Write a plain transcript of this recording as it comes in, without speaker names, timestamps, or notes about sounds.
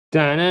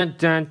Dun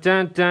dun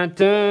dun dun dun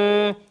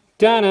dun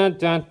dun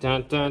dun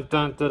dun dun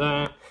dun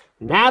dun.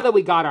 Now that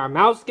we got our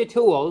mouse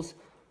tools,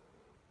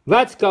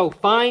 let's go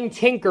find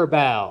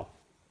Tinkerbell.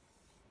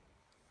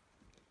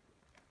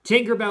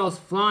 Tinkerbell's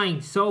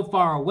flying so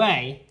far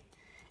away,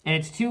 and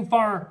it's too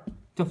far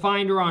to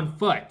find her on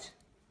foot.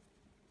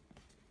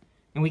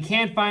 And we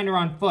can't find her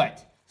on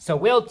foot. So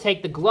we'll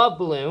take the glove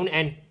balloon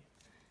and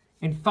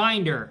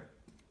find her.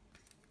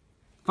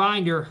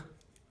 Find her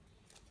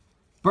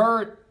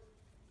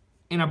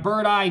in a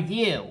bird-eye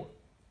view.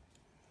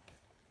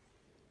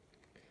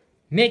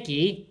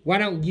 Mickey, why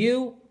don't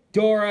you,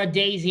 Dora,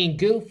 Daisy, and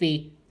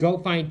Goofy go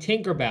find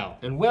Tinkerbell?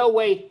 And we'll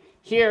wait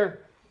here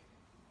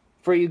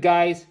for you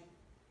guys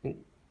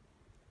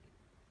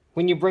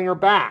when you bring her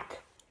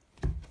back.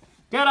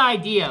 Good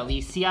idea,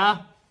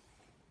 Alicia.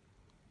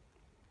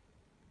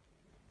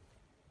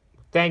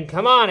 Then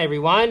come on,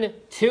 everyone,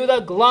 to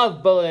the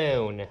glove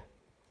balloon.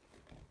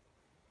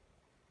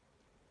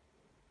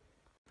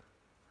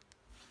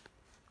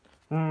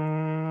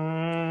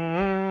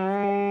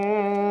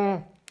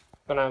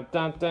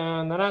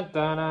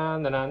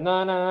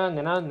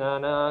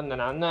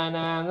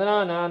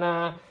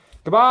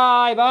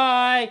 Goodbye,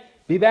 bye.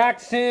 Be back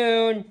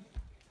soon.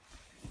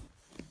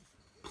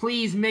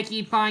 Please,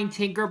 Mickey, find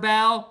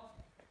Tinkerbell.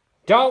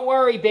 Don't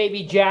worry,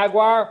 baby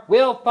Jaguar.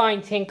 We'll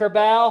find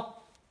Tinkerbell.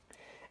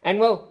 And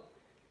we'll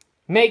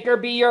make her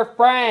be your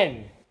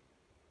friend.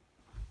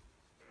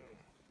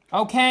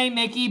 Okay,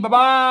 Mickey,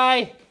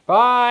 bye-bye.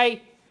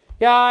 Bye.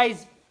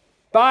 Guys,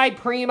 bye,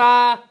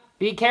 Prima.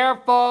 Be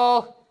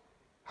careful.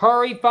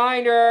 Hurry,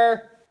 find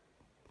her.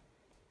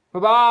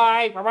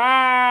 Bye-bye.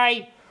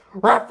 Bye-bye.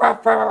 Ruff,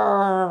 ruff,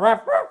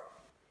 ruff, ruff.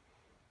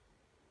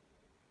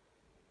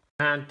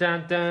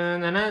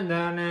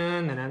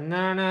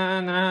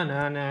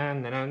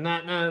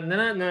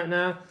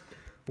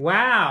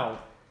 Wow,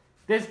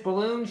 this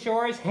balloon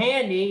sure is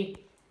handy.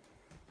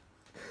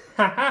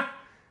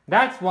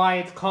 That's why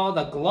it's called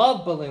a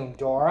glove balloon,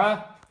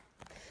 Dora.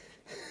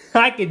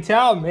 I can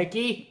tell,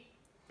 Mickey.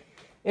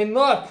 And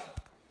look,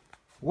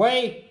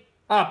 way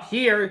up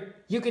here,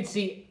 you can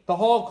see the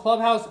whole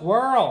clubhouse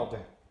world.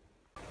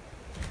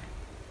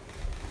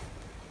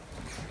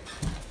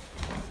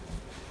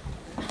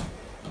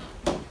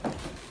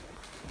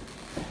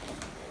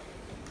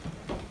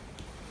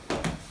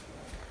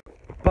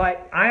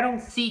 But I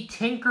don't see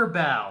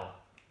Tinkerbell.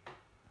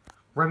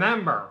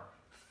 Remember,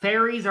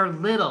 fairies are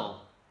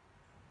little.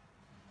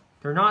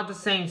 They're not the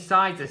same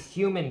size as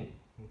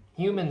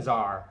humans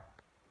are.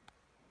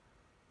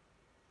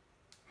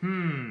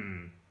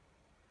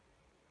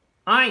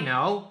 I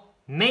know.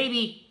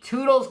 Maybe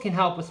Toodles can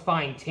help us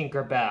find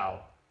Tinkerbell.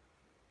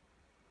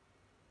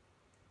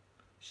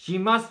 She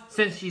must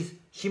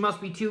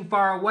be too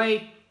far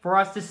away for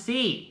us to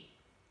see.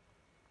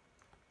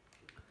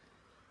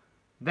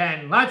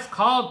 Then let's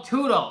call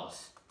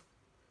Toodles.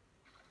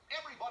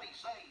 Everybody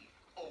say,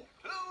 "Oh,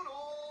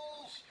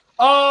 Toodles!"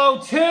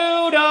 Oh,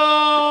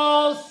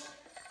 Toodles!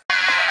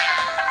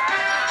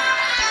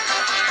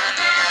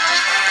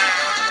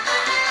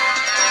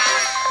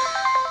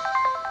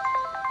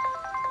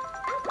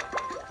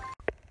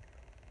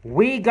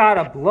 We got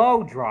a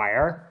blow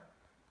dryer,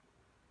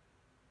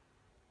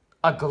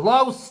 a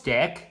glow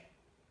stick,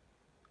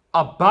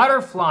 a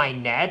butterfly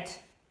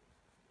net,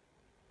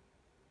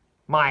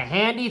 my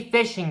handy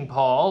fishing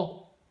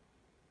pole,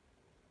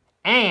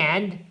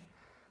 and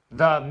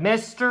the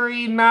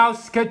mystery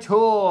mouse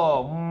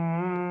tool.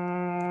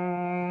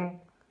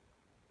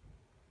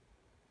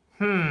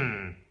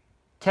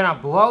 Can a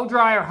blow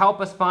dryer help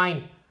us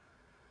find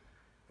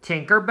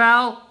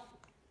Tinkerbell?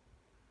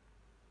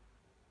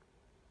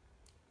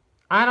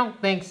 I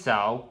don't think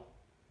so.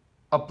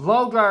 A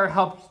blow dryer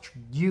helps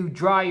you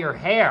dry your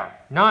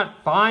hair,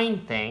 not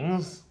find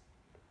things.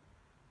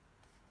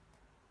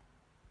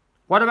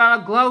 What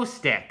about a glow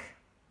stick?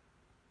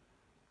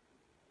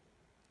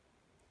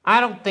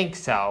 I don't think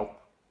so.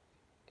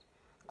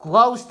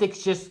 Glow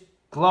sticks just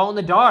glow in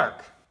the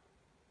dark.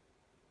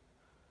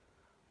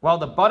 Well,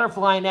 the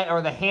butterfly net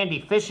or the handy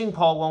fishing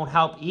pole won't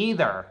help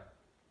either.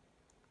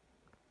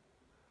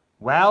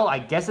 Well, I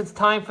guess it's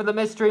time for the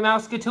mystery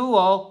mouse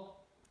tool.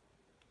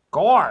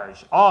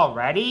 Gorge, all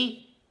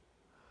ready?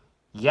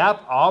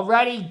 Yep, all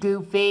ready,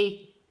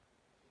 Goofy.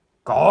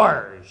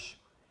 Gorge.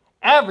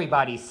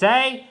 Everybody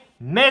say,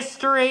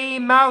 Mystery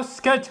Mouse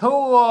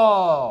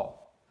tool.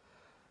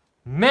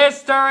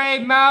 Mystery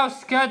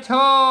Mouse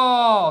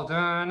tool.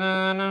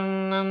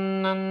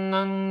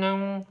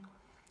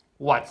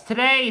 What's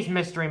today's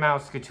Mystery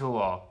Mouse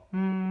tool?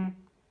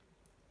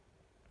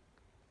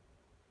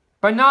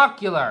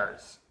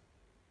 Binoculars.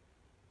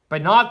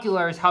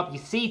 Binoculars help you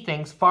see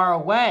things far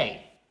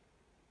away.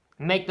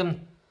 Make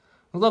them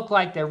look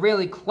like they're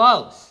really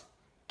close.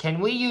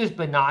 Can we use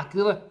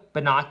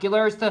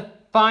binoculars to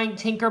find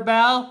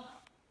Tinkerbell?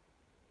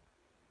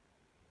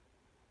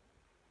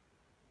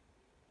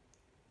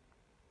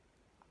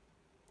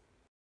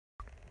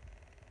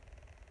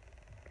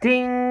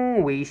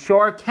 Ding, we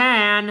sure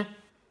can.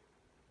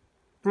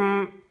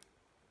 We've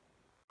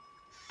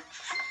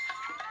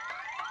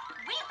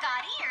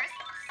got ears,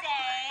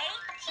 say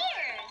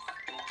cheers.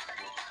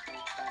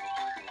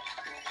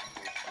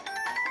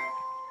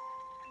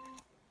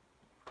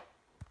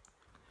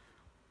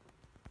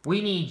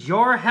 We need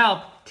your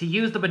help to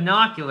use the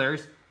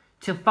binoculars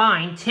to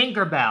find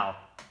Tinkerbell.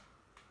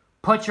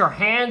 Put your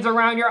hands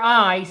around your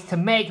eyes to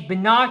make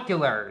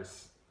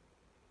binoculars.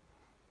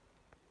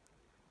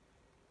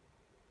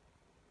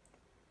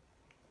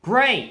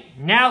 Great!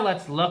 Now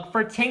let's look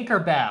for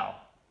Tinkerbell.